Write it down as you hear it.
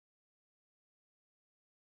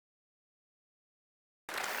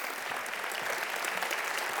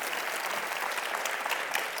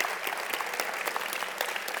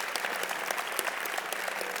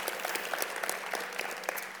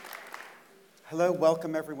Hello,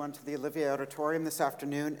 welcome everyone to the Olivier Auditorium this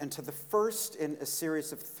afternoon and to the first in a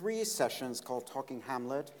series of 3 sessions called Talking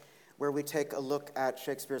Hamlet, where we take a look at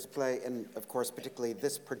Shakespeare's play and, of course, particularly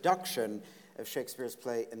this production of Shakespeare's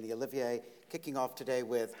play in the Olivier, kicking off today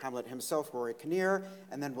with Hamlet himself, Rory Kinnear,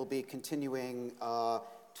 and then we'll be continuing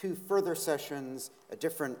 2 further sessions, a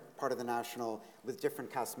different part of the National with different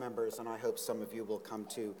cast members, and I hope some of you will come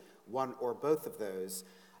to one or both of those.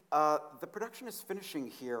 The production is finishing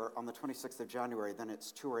here on the 26th of January, then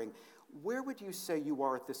it's touring. Where would you say you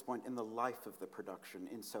are at this point in the life of the production,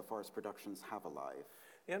 insofar as productions have a life?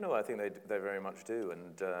 Yeah, no, I think they very much do,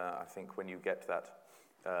 and I think when you get that,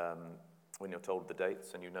 when you're told the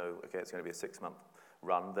dates and you know, okay, it's going to be a 6-month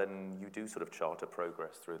run, then you do sort of chart a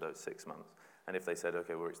progress through those 6 months. And if they said,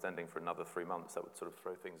 okay, we're extending for another 3 months, that would sort of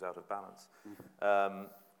throw things out of balance. Mm-hmm.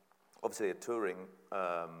 Obviously, a touring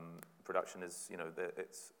production is,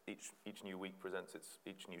 it's each new week presents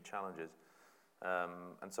each new challenges,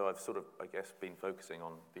 and so I've sort of, I guess, been focusing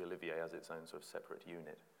on the Olivier as its own sort of separate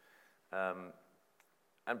unit,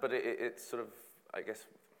 but it's sort of, I guess,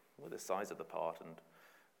 the size of the part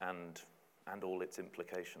and all its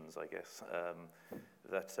implications, I guess,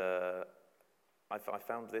 that I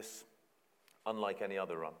found this unlike any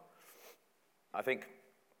other run. I think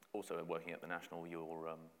also working at the National,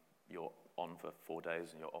 you're on for 4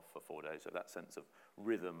 days and you're off for 4 days, so that sense of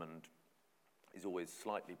rhythm is always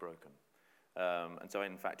slightly broken. And so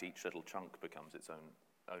in fact each little chunk becomes its own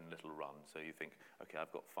little run. So you think, okay,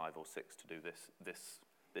 I've got 5 or 6 to do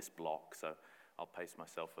this block, so I'll pace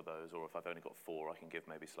myself for those, or if I've only got 4, I can give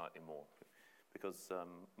maybe slightly more. Because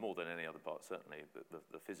more than any other part, certainly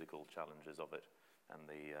the physical challenges of it and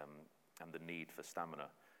the need for stamina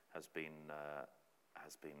has been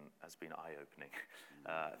eye-opening.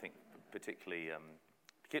 I think particularly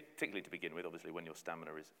to begin with, obviously when your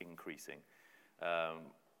stamina is increasing.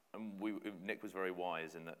 And Nick was very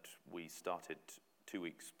wise in that we started 2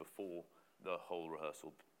 weeks before the whole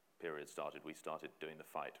rehearsal period started. We started doing the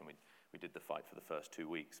fight, and we did the fight for the first 2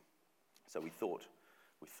 weeks. So we thought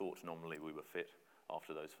nominally we were fit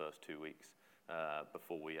after those first 2 weeks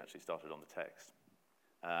before we actually started on the text.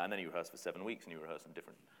 And then you rehearse for 7 weeks, and you rehearse in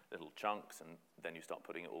different little chunks, and then you start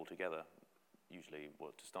putting it all together. Usually,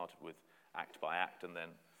 to start with act by act, and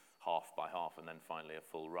then half by half, and then finally a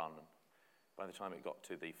full run. And by the time it got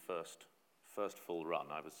to the first full run,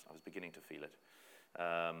 I was beginning to feel it.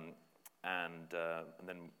 And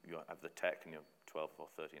then you have the tech, and your 12 or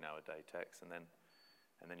 13-hour day techs, and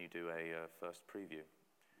then you do a first preview.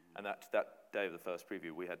 And that day of the first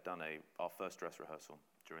preview, we had done our first dress rehearsal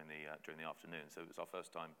during the afternoon. So it was our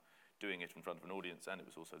first time doing it in front of an audience, and it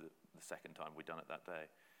was also the second time we'd done it that day.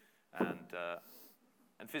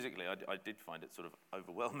 And physically, I did find it sort of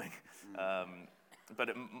overwhelming.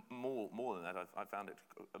 But more than that, I found it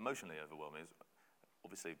emotionally overwhelming.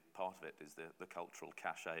 Obviously, part of it is the cultural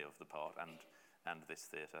cachet of the part and this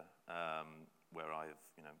theatre, where I have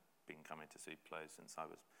been coming to see plays since I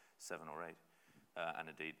was 7 or 8, and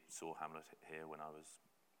indeed saw Hamlet here when I was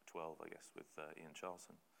 12, I guess, with Ian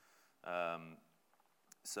Charleson.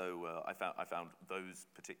 So I found those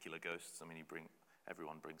particular ghosts. I mean,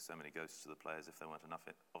 everyone brings so many ghosts to the play as if there weren't enough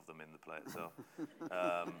of them in the play itself.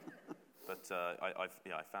 But I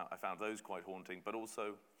found those quite haunting. But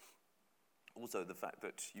also the fact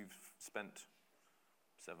that you've spent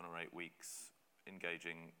 7 or 8 weeks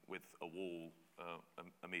engaging with a wall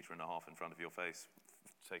 1.5 meters in front of your face,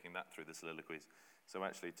 taking that through the soliloquies. So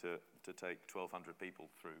actually to take 1,200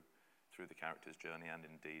 people through the character's journey, and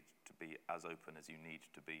indeed to be as open as you need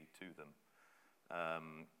to be to them.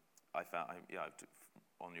 I found,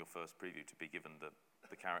 on your first preview, to be given the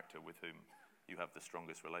character with whom you have the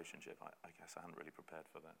strongest relationship, I guess I hadn't really prepared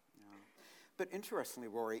for that. Yeah. But interestingly,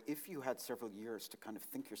 Rory, if you had several years to kind of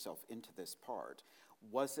think yourself into this part,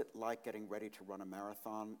 was it like getting ready to run a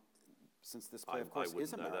marathon, since this play, of course,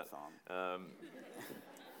 is a marathon?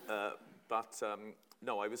 But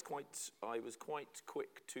no, I was quite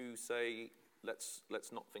quick to say,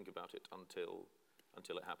 let's not think about it until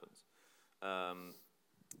it happens.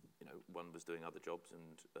 One was doing other jobs,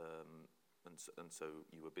 and so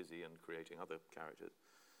you were busy and creating other characters.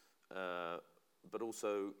 But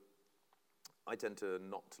also, I tend to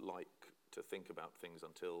not like to think about things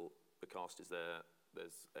until the cast is there.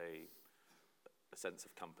 There's a sense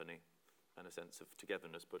of company and a sense of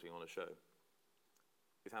togetherness putting on a show.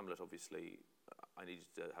 With Hamlet, obviously, I needed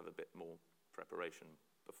to have a bit more preparation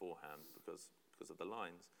beforehand because of the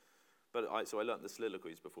lines. So I learnt the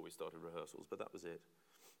soliloquies before we started rehearsals, but that was it.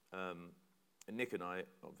 And Nick and I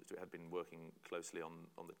obviously had been working closely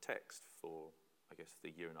on the text for, I guess, the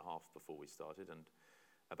 1.5 years before we started, and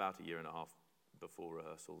about 1.5 years before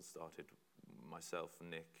rehearsals started, myself,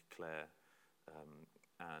 Nick, Claire,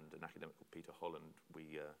 and an academic called Peter Holland,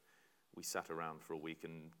 we sat around for a week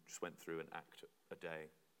and just went through an act a day,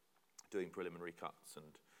 doing preliminary cuts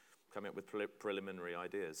and coming up with preliminary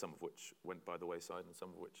ideas, some of which went by the wayside and some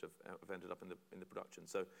of which have ended up in the production.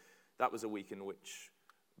 So that was a week in which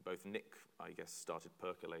both Nick, I guess, started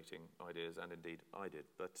percolating ideas, and indeed I did.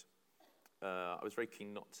 But I was very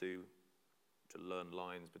keen not to learn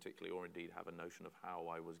lines particularly, or indeed have a notion of how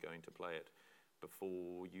I was going to play it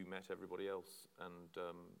before you met everybody else. And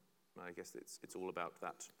I guess it's all about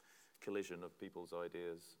that collision of people's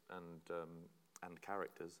ideas and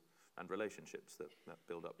characters and relationships that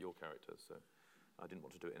build up your characters. So I didn't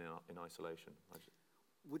want to do it in isolation.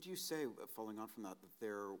 Would you say, following on from that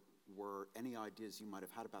there were any ideas you might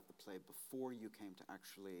have had about the play before you came to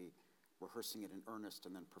actually rehearsing it in earnest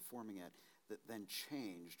and then performing it that then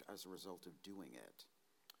changed as a result of doing it,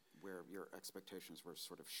 where your expectations were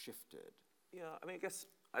sort of shifted? Yeah, I mean, I guess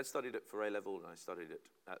I studied it for A-level and I studied it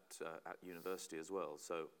at university as well.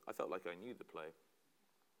 So I felt like I knew the play,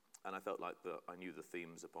 and I felt like I knew the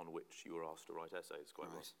themes upon which you were asked to write essays quite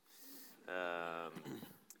well.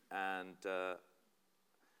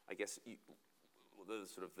 I guess the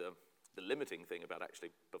sort of the limiting thing about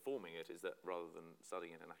actually performing it is that rather than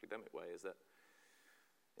studying in an academic way, is that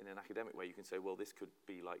in an academic way you can say, well, this could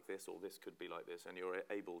be like this or this could be like this, and you're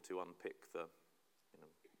able to unpick the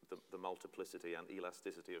multiplicity and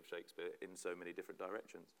elasticity of Shakespeare in so many different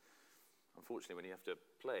directions. Unfortunately, when you have to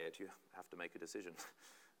play it, you have to make a decision.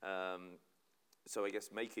 So I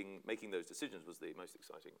guess making those decisions was the most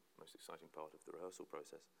exciting part of the rehearsal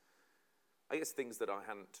process. I guess things that I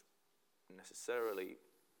hadn't necessarily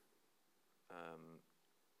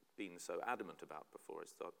been so adamant about before,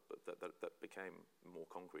 but that became more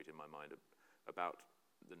concrete in my mind about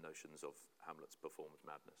the notions of Hamlet's performed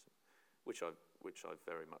madness, which I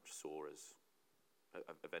very much saw as,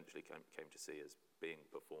 eventually came to see as being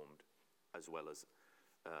performed as well as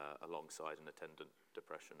alongside an attendant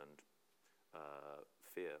depression and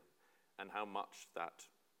fear, and how much that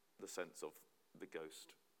the sense of the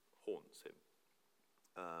ghost haunts him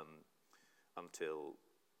until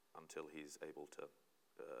he's able to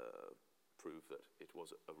prove that it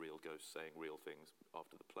was a real ghost saying real things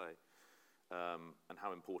after the play, and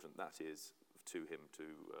how important that is to him to,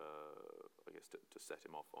 I guess, to set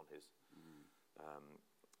him off on his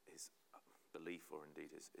belief, or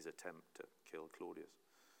indeed his attempt to kill Claudius.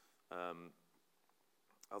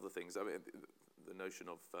 Other things, I mean, the notion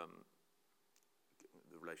of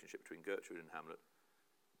the relationship between Gertrude and Hamlet,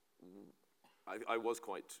 I was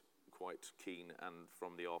quite keen, and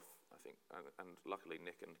from the off, I think, and luckily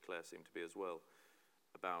Nick and Claire seem to be as well,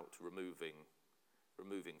 about removing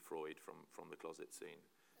Freud from the closet scene,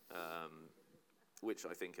 which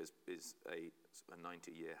I think is a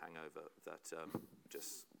 90-year hangover that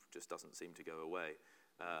just doesn't seem to go away,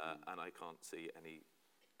 and I can't see any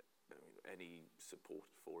support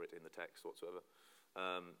for it in the text whatsoever,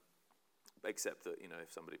 except that,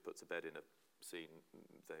 if somebody puts a bed in a scene,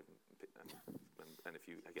 and if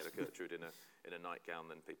you get a Gertrude in a nightgown,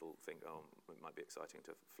 then people think, oh, it might be exciting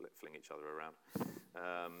to fling each other around.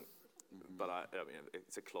 But I mean,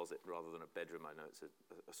 it's a closet rather than a bedroom. I know it's a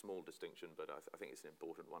small distinction, but I think it's an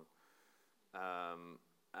important one.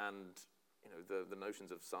 And the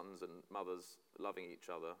notions of sons and mothers loving each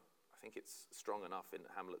other, I think it's strong enough in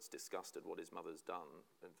Hamlet's disgust at what his mother's done,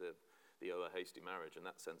 and the hasty marriage and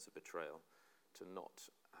that sense of betrayal, to not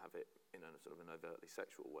have it in a sort of an overtly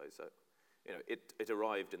sexual way. So, it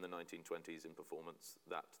arrived in the 1920s in performance,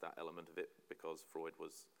 that element of it, because Freud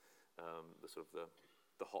was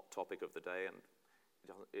the hot topic of the day, and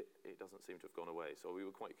it doesn't seem to have gone away. So we were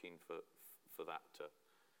quite keen for that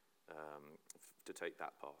to take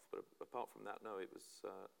that path. But apart from that, no, it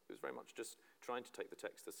was very much just trying to take the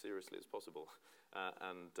text as seriously as possible,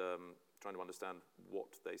 and trying to understand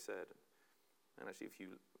what they said. And actually, if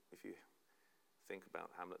you think about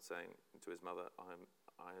Hamlet saying to his mother,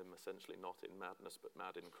 I am essentially not in madness, but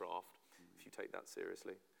mad in craft. If you take that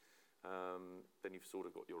seriously, then you've sort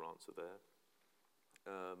of got your answer there.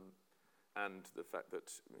 And the fact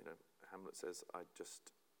that Hamlet says, I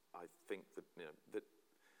think that that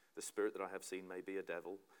the spirit that I have seen may be a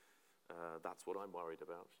devil. That's what I'm worried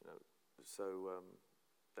about. So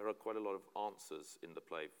there are quite a lot of answers in the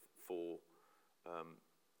play for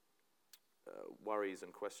worries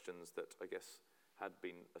and questions that I guess had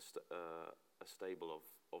been a stable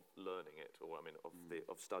of learning it, or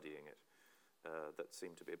of studying it, that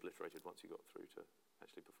seemed to be obliterated once you got through to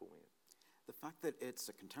actually performing it. The fact that it's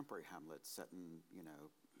a contemporary Hamlet set in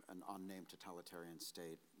an unnamed totalitarian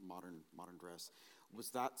state, modern dress.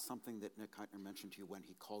 Was that something that Nick Hytner mentioned to you when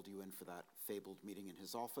he called you in for that fabled meeting in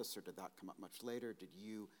his office, or did that come up much later? Did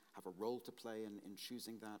you have a role to play in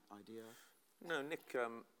choosing that idea? No, Nick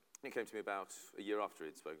came to me about a year after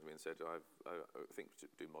he'd spoken to me and said, I think to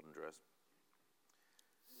do modern dress.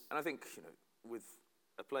 And I think, with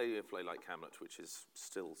a play like Hamlet, which is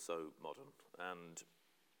still so modern, and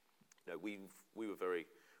we were very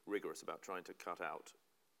rigorous about trying to cut out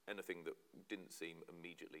anything that didn't seem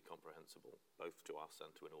immediately comprehensible, both to us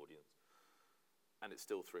and to an audience. And it's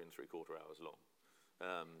still 3 3/4 hours long.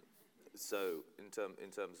 So in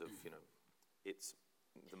terms of it's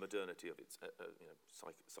the modernity of its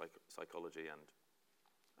psychology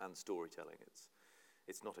and storytelling,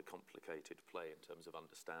 it's not a complicated play in terms of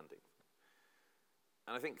understanding.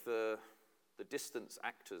 And I think the distance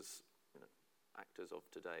actors of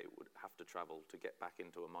today would have to travel to get back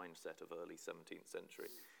into a mindset of early 17th century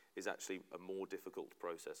is actually a more difficult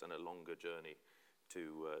process and a longer journey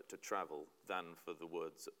to travel than for the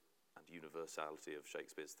words and universality of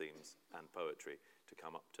Shakespeare's themes and poetry to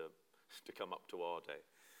come up to our day.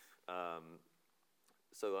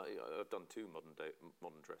 So I've done 2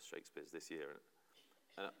 modern dress Shakespeares this year,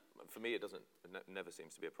 and for me it never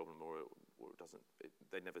seems to be a problem, or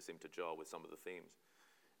they never seem to jar with some of the themes.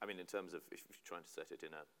 I mean, in terms of if you're trying to set it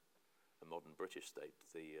in a modern British state,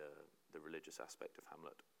 the religious aspect of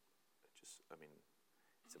Hamlet,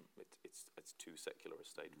 it's too secular a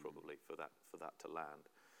state probably for that to land.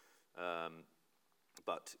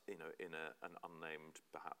 But in an unnamed,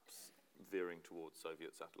 perhaps veering towards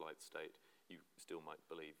Soviet satellite state, you still might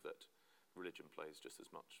believe that religion plays just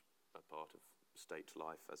as much a part of state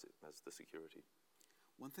life as the security.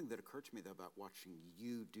 One thing that occurred to me, though, about watching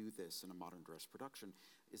you do this in a modern dress production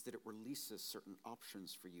is that it releases certain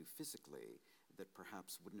options for you physically that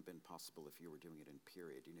perhaps wouldn't have been possible if you were doing it in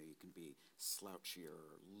period. You can be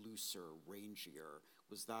slouchier, looser, rangier.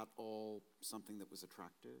 Was that all something that was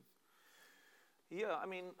attractive? Yeah, I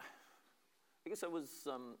mean, I guess I was.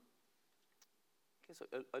 I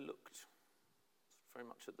looked very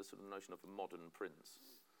much at the sort of notion of a modern prince,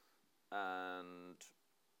 and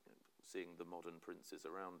seeing the modern princes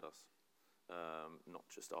around us, not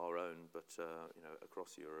just our own, but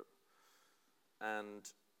across Europe,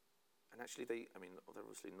 and actually they're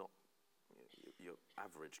obviously not your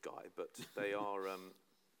average guy, but they are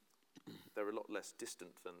they're a lot less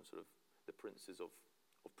distant than sort of the princes of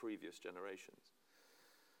previous generations,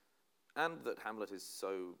 and that Hamlet is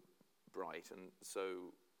so bright and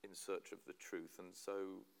so in search of the truth and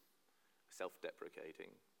so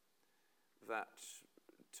self-deprecating that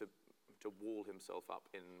to wall himself up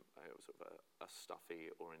in a stuffy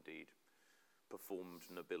or indeed performed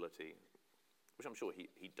nobility, which I'm sure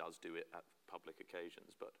he does do it at public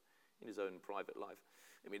occasions, but in his own private life.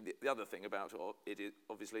 I mean, the other thing about it is,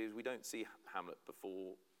 obviously, is we don't see Hamlet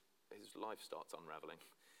before his life starts unraveling.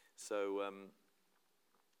 So,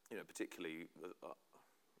 particularly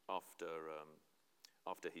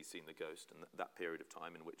after he's seen the ghost and that period of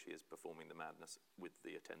time in which he is performing the madness with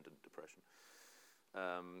the attendant depression,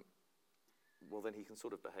 well, then he can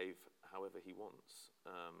sort of behave however he wants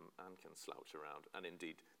and can slouch around. And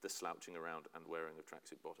indeed, the slouching around and wearing of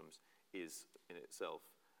tracksuit bottoms is in itself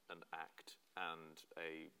an act and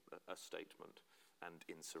a statement and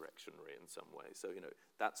insurrectionary in some way. So,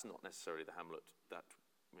 that's not necessarily the Hamlet that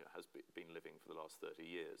has been living for the last 30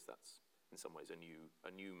 years. That's in some ways a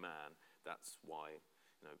new man. That's why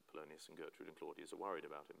Polonius and Gertrude and Claudius are worried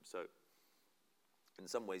about him. So, in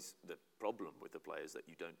some ways, the problem with the play is that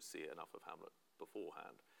you don't see enough of Hamlet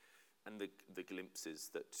beforehand. And the glimpses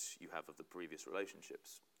that you have of the previous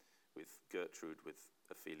relationships with Gertrude, with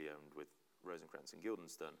Ophelia, and with Rosencrantz and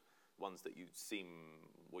Guildenstern, ones that you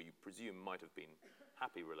presume might have been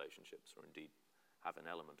happy relationships, or indeed have an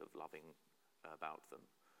element of loving about them,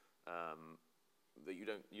 that you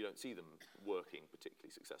don't see them working particularly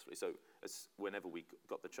successfully. So whenever we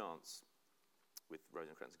got the chance with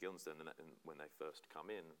Rosencrantz and Guildenstern, and when they first come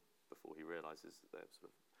in, before he realizes that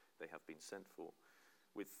they have been sent for,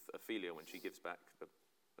 with Ophelia when she gives back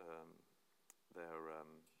their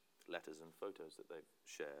letters and photos that they've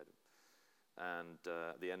shared, and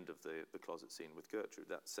at the end of the closet scene with Gertrude,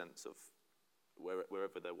 that sense of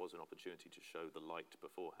wherever there was an opportunity to show the light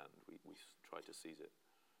beforehand, we try to seize it.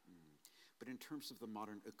 But in terms of the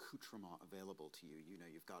modern accoutrement available to you,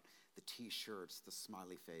 you've got the T-shirts, the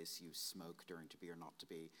smiley face, you smoke during To Be or Not to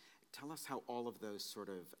Be. Tell us how all of those sort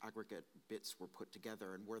of aggregate bits were put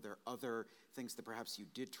together, and were there other things that perhaps you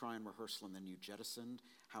did try in rehearsal and then you jettisoned?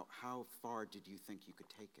 How far did you think you could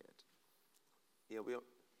take it? Yeah,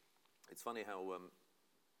 it's funny how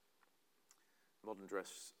modern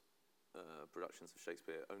dress productions of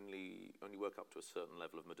Shakespeare only work up to a certain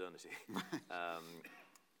level of modernity,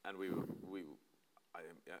 and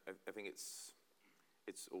I think it's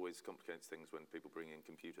always complicates things when people bring in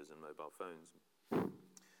computers and mobile phones,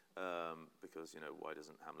 because why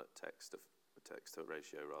doesn't Hamlet text a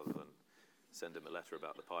Horatio rather than send him a letter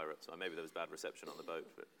about the pirates? Well, maybe there was bad reception on the boat,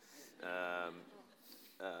 but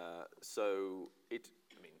so it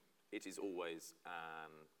is always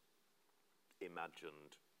an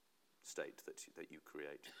imagined state that you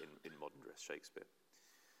create in modern dress Shakespeare,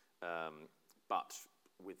 but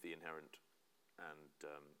with the inherent and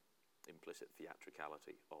implicit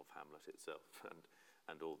theatricality of Hamlet itself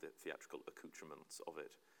and all the theatrical accoutrements of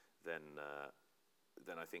it, then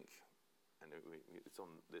I think, and it's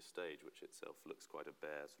on this stage, which itself looks quite a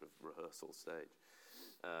bare sort of rehearsal stage,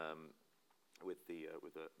 with the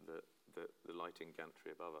lighting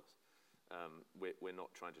gantry above us. We're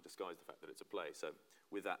not trying to disguise the fact that it's a play. So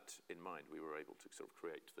with that in mind, we were able to sort of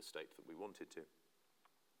create the state that we wanted to.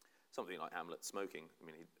 Something like Hamlet smoking. I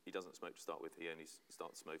mean, he doesn't smoke to start with. He only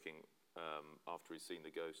starts smoking after he's seen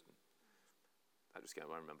the ghost. That just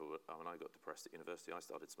came. I remember when I got depressed at university, I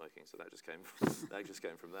started smoking. So that just came. That just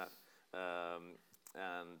came from that.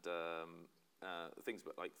 Things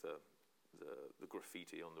like the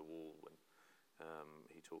graffiti on the wall when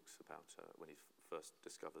he talks about when he first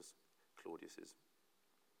discovers Claudius is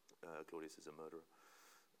a murderer.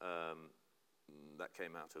 That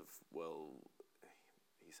came out of, well,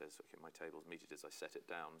 he says, okay, my table's meted as I set it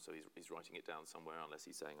down, so he's writing it down somewhere, unless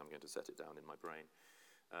he's saying I'm going to set it down in my brain.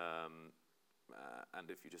 And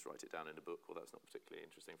if you just write it down in a book, well, that's not particularly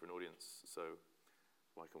interesting for an audience, so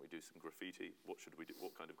why can't we do some graffiti? What should we do?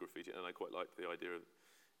 What kind of graffiti? And I quite liked the idea of,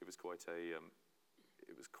 it was quite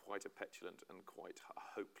a petulant and quite a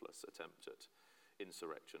hopeless attempt at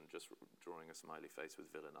insurrection, just drawing a smiley face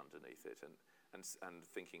with villain underneath it, and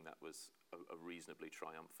thinking that was a reasonably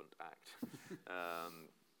triumphant act,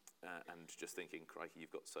 and just thinking, crikey,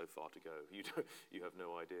 you've got so far to go. You have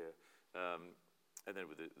no idea. And then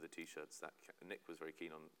with the T-shirts, Nick was very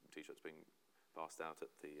keen on T-shirts being passed out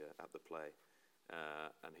at the play,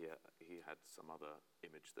 and he had some other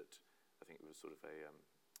image that I think it was sort of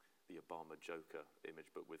the Obama Joker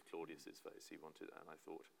image, but with Claudius's face. He wanted, and I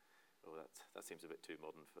thought, oh, that seems a bit too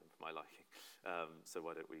modern for my liking. So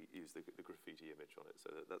why don't we use the graffiti image on it?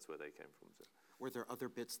 So that's where they came from. So. Were there other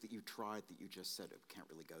bits that you tried that you just said it can't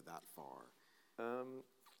really go that far? I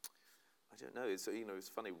don't know. It's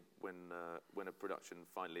funny when a production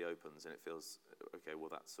finally opens and it feels okay. Well,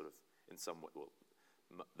 that's sort of in some way. Well,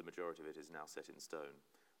 the majority of it is now set in stone.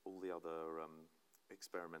 All the other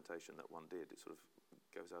experimentation that one did, it sort of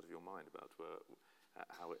goes out of your mind about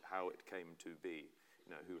how it came to be.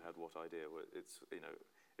 Who had what idea? It's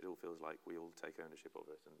it all feels like we all take ownership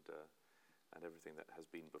of it and everything that has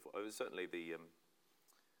been before. Oh, certainly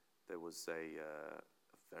there was a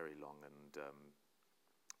very long and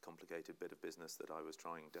complicated bit of business that I was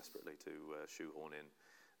trying desperately to shoehorn in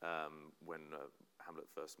when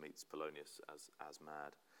Hamlet first meets Polonius as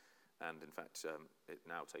mad. And in fact, it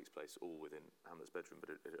now takes place all within Hamlet's bedroom, but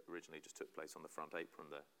it originally just took place on the front apron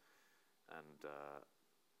there. And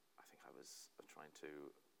I think I was trying to.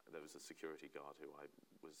 There was a security guard who I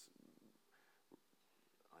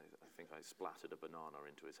think I splattered a banana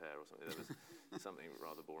into his hair or something. There was something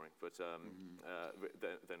rather boring. But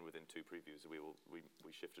then within 2 previews, we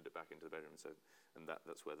shifted it back into the bedroom. So, and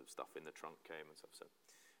that's where the stuff in the trunk came and stuff. So,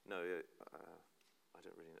 no, I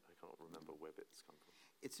can't remember where bits come from.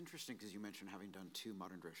 It's interesting because you mentioned having done 2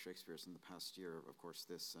 modern dress Shakespeares in the past year, of course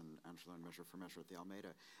this and Angelo and Measure for Measure at the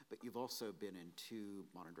Almeida, but you've also been in 2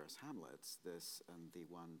 modern dress Hamlets, this and the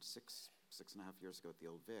one 6.5 years ago at the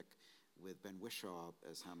Old Vic with Ben Whishaw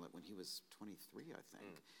as Hamlet when he was 23, I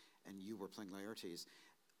think, and you were playing Laertes.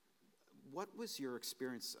 What was your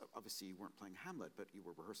experience? Obviously you weren't playing Hamlet, but you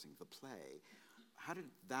were rehearsing the play. How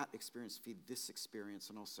did that experience feed this experience,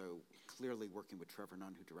 and also clearly working with Trevor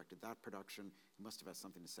Nunn, who directed that production? He must have had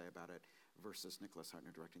something to say about it, versus Nicholas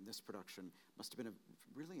Hartner directing this production. Must have been a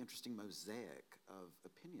really interesting mosaic of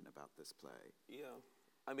opinion about this play. Yeah.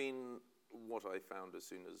 I mean, what I found as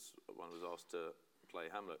soon as one was asked to play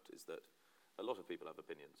Hamlet is that a lot of people have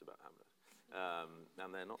opinions about Hamlet,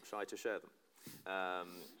 and they're not shy to share them.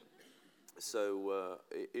 So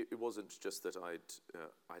it wasn't just that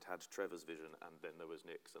I'd had Trevor's vision and then there was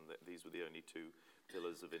Nick's, and these were the only 2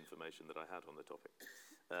 pillars of information that I had on the topic.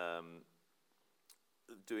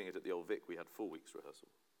 Doing it at the Old Vic, we had 4 weeks rehearsal,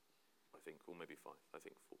 I think, or maybe 5. I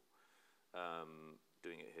think 4.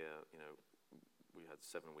 Doing it here, we had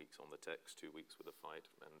 7 weeks on the text, 2 weeks with a fight,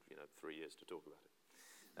 and 3 years to talk about it.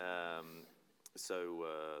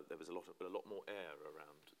 there was a lot more air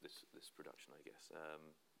around this production, I guess.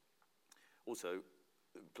 Also,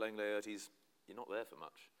 playing Laertes, you're not there for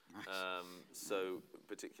much. Right. So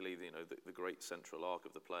particularly, the great central arc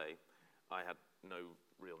of the play, I had no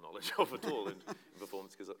real knowledge of at all in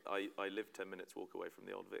performance, because I lived 10 minutes walk away from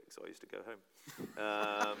the Old Vic, so I used to go home.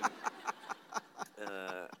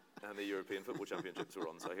 And the European Football Championships were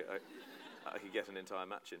on, so I could get an entire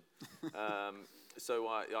match in. So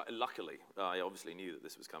luckily, I obviously knew that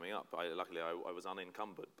this was coming up. Luckily, I was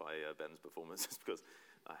unencumbered by Ben's performances, because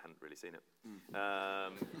I hadn't really seen it.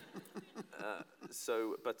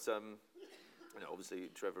 Obviously,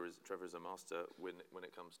 Trevor is a master when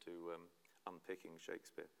it comes to unpicking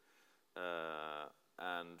Shakespeare,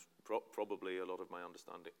 and probably a lot of my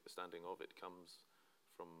understanding of it comes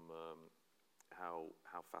from how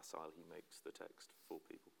facile he makes the text for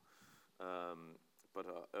people. But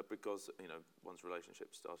because one's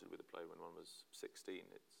relationship started with a play when one was 16,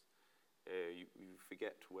 you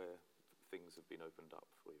forget where things have been opened up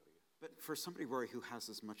for you. But for somebody, Rory, who has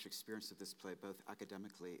as much experience of this play, both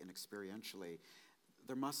academically and experientially,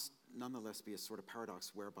 there must nonetheless be a sort of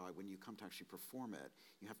paradox whereby when you come to actually perform it,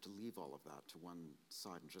 you have to leave all of that to one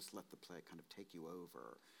side and just let the play kind of take you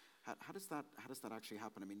over. How does that actually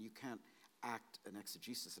happen? I mean, you can't act an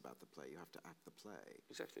exegesis about the play; you have to act the play.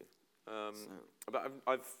 Exactly. But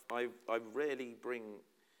I rarely bring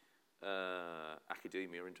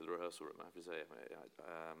academia into the rehearsal room, I have to say.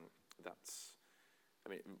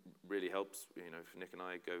 It really helps, if Nick and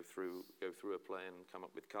I go through a play and come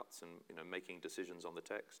up with cuts and, making decisions on the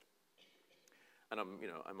text. And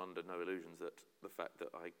I'm under no illusions that the fact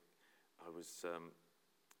that I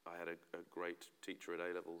had a great teacher at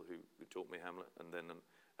A-level who taught me Hamlet, and then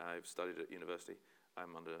I've studied at university.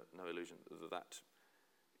 I'm under no illusion that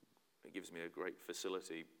it gives me a great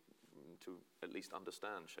facility to at least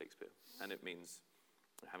understand Shakespeare. And it means,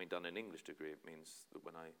 having done an English degree, it means that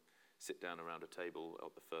when I sit down around a table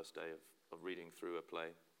at the first day of reading through a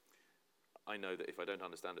play, I know that if I don't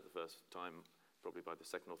understand it the first time, probably by the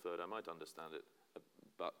second or third I might understand it,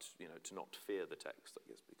 but to not fear the text, I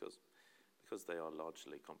guess, because they are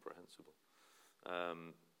largely comprehensible.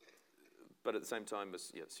 But at the same time,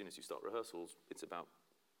 as soon as you start rehearsals, it's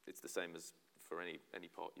the same as for any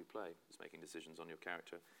part you play. It's making decisions on your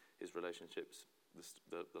character, his relationships,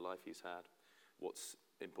 the life he's had, what's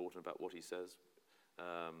important about what he says.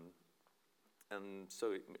 And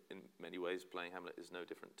so in many ways, playing Hamlet is no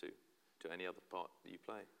different to any other part that you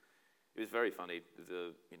play. It was very funny.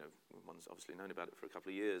 One's obviously known about it for a couple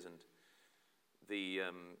of years, and the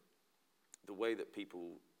way that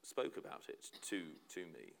people spoke about it to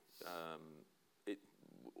me, it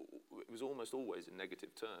was almost always in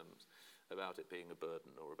negative terms about it being a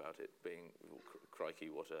burden, or about it being, crikey,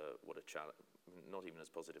 what a challenge. Not even as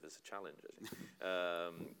positive as a challenge, actually.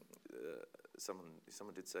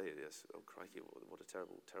 Someone did say, yes, oh crikey, what a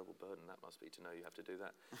terrible burden that must be to know you have to do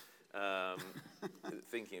that.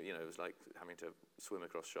 Thinking, it was like having to swim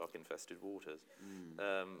across shark-infested waters.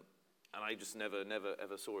 And I just never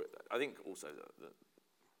ever saw it. I think also that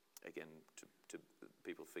again, to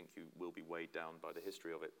people think you will be weighed down by the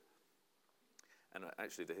history of it. And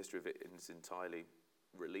actually the history of it is entirely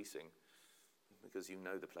releasing, because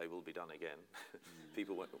the play will be done again.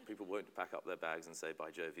 People won't pack up their bags and say,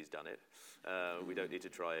 by Jove, he's done it. We don't need to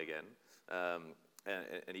try again.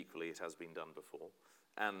 And equally, it has been done before.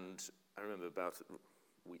 And I remember about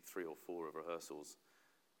week 3 or 4 of rehearsals,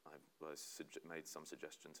 I made some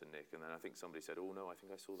suggestion to Nick, and then I think somebody said, oh no, I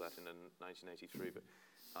think I saw that in 1983. But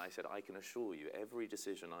I said, I can assure you, every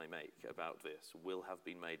decision I make about this will have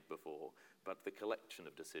been made before, but the collection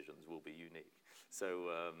of decisions will be unique. So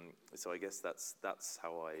I guess that's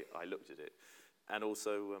how I looked at it. And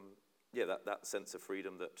also, that sense of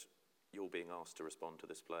freedom that you're being asked to respond to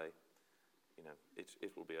this play,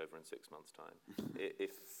 it will be over in 6 months' time.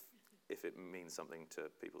 If it means something to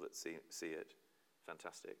people that see it,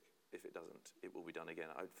 fantastic. If it doesn't, it will be done again.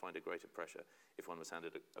 I'd find a greater pressure if one was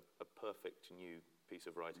handed a perfect new piece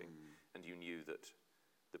of writing, and you knew that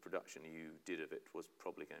the production you did of it was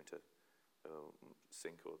probably going to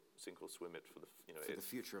sink or swim it for the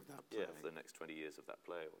future of that play. Yeah, for the next 20 years of that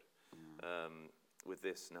play. With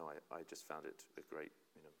this, no, I just found it a great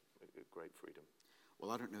freedom.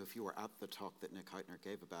 Well, I don't know if you were at the talk that Nick Hytner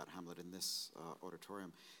gave about Hamlet in this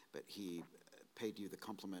auditorium, but he paid you the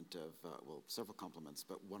compliment of, several compliments,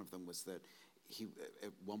 but one of them was that he,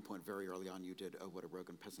 at one point very early on, you did, oh, what a rogue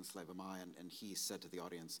and peasant slave am I, and he said to the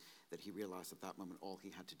audience that he realized at that moment all he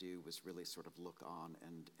had to do was really sort of look on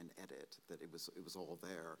and edit, that it was all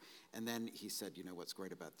there. And then he said, what's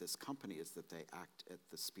great about this company is that they act at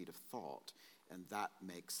the speed of thought, and that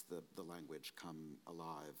makes the language come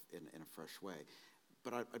alive in a fresh way.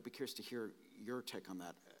 But I'd be curious to hear your take on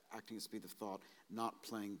that, acting as speed of thought, not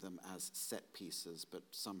playing them as set pieces, but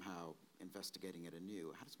somehow investigating it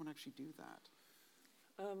anew. How does one actually do that?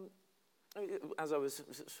 As I was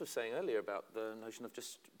sort of saying earlier about the notion of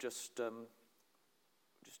just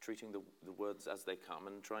treating the words as they come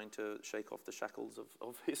and trying to shake off the shackles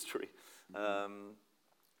of history,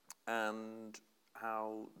 and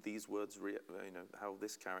how these words, how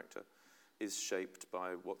this character is shaped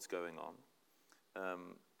by what's going on.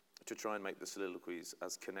 To try and make the soliloquies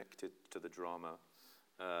as connected to the drama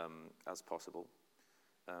as possible.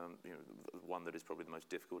 The one that is probably the most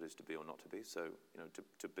difficult is to be or not to be. So,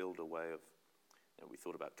 to build a way of, we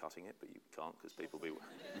thought about cutting it, but you can't because people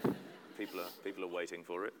are waiting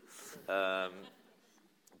for it.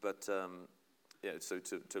 So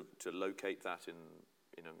to locate that in,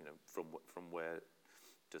 from where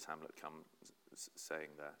does Hamlet come saying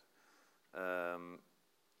that,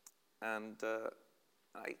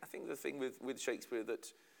 I think the thing with Shakespeare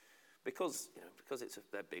that because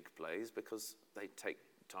they're big plays, because they take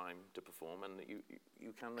time to perform, and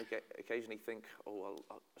you can occasionally think, oh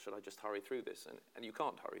well, should I just hurry through this? And you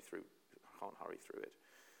can't hurry through it.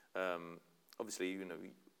 Obviously,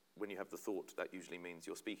 when you have the thought, that usually means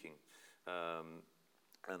you're speaking,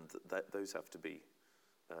 and those have to be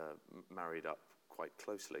married up quite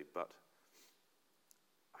closely. But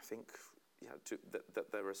I think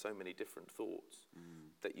that there are so many different thoughts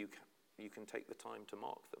that you can take the time to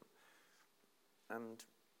mark them, and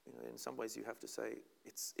in some ways you have to say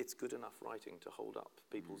it's good enough writing to hold up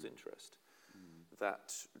people's interest.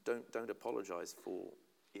 That don't apologize for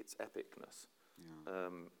its epicness.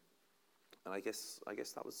 And I guess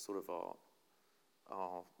that was sort of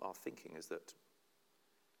our thinking, is that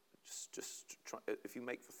just try, if you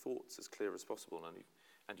make the thoughts as clear as possible,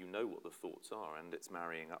 and you know what the thoughts are, and it's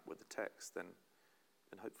marrying up with the text, then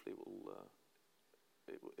hopefully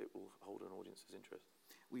it will hold an audience's interest.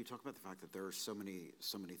 Well, you talk about the fact that there are so many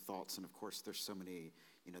thoughts, and of course there's so many,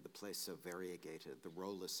 the play's so variegated, the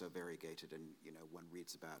role is so variegated, and one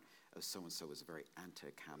reads about so-and-so is a very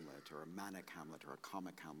antic Hamlet, or a manic Hamlet, or a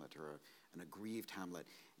comic Hamlet, or an aggrieved Hamlet.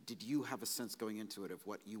 Did you have a sense going into it of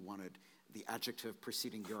what you wanted the adjective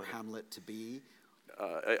preceding your Hamlet to be?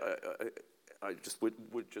 I just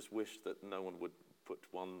would just wish that no one would put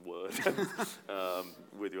one word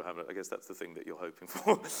with your Hamlet. I guess that's the thing that you're hoping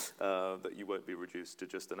for, that you won't be reduced to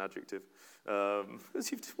just an adjective,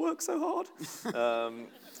 because you've worked so hard.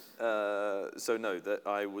 So no, that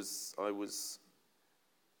I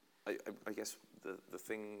guess the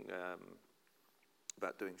thing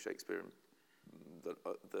about doing Shakespeare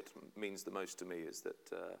that means the most to me is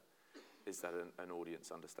that an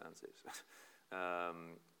audience understands it,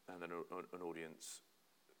 and then an audience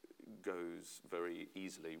goes very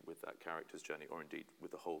easily with that character's journey, or indeed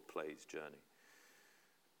with the whole play's journey.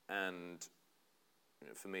 And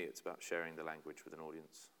for me, it's about sharing the language with an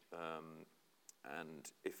audience.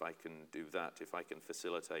 And if I can do that, if I can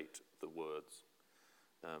facilitate the words,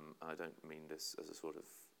 I don't mean this as a sort of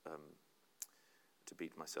to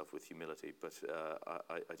beat myself with humility, but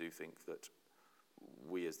I do think that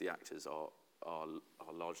we as the actors are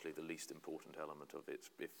largely the least important element of it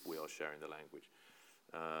if we are sharing the language.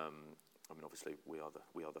 Obviously we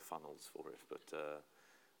are the funnels for it, but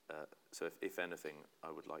so if anything,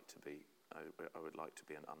 I would like to be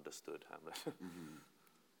an understood Hamlet.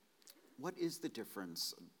 What is the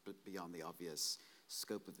difference, beyond the obvious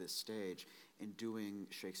scope of this stage, in doing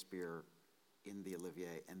Shakespeare in the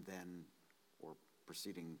Olivier and then, or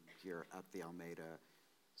proceeding here at the Almeida,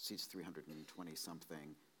 seats 320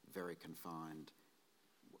 something, very confined?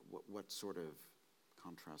 What sort of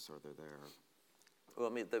contrasts are there?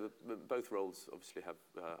 Well, both roles obviously have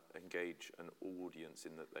engage an audience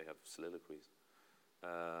in that they have soliloquies.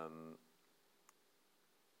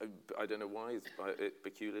 I don't know why it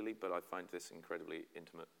peculiarly, but I find this incredibly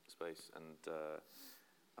intimate space, and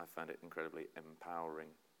I find it incredibly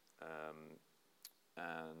empowering.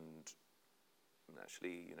 And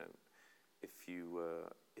actually, if you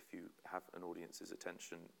have an audience's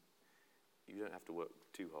attention, you don't have to work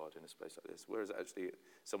too hard in a space like this. Whereas actually,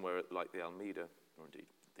 somewhere like the Almeida, or indeed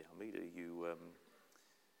the Almeida,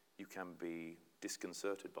 you can be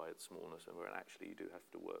disconcerted by its smallness, and where actually you do have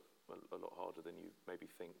to work a lot harder than you maybe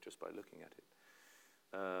think just by looking at it.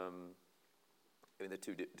 They're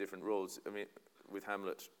two different roles. With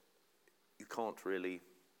Hamlet, you can't really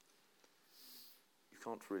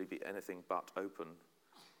be anything but open,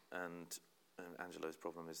 and Angelo's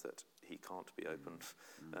problem is that he can't be open.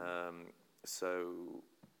 So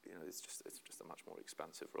it's just a much more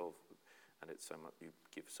expansive role, and it's so much, you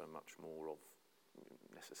give so much more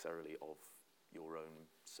necessarily of your own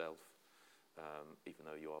self, even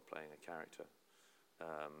though you are playing a character.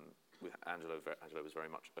 With Angelo was very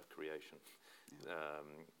much a creation,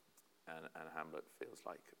 and Hamlet feels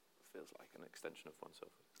like an extension of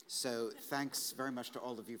oneself. So thanks very much to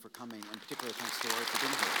all of you for coming, and particularly thanks to Laura for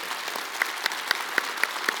being here.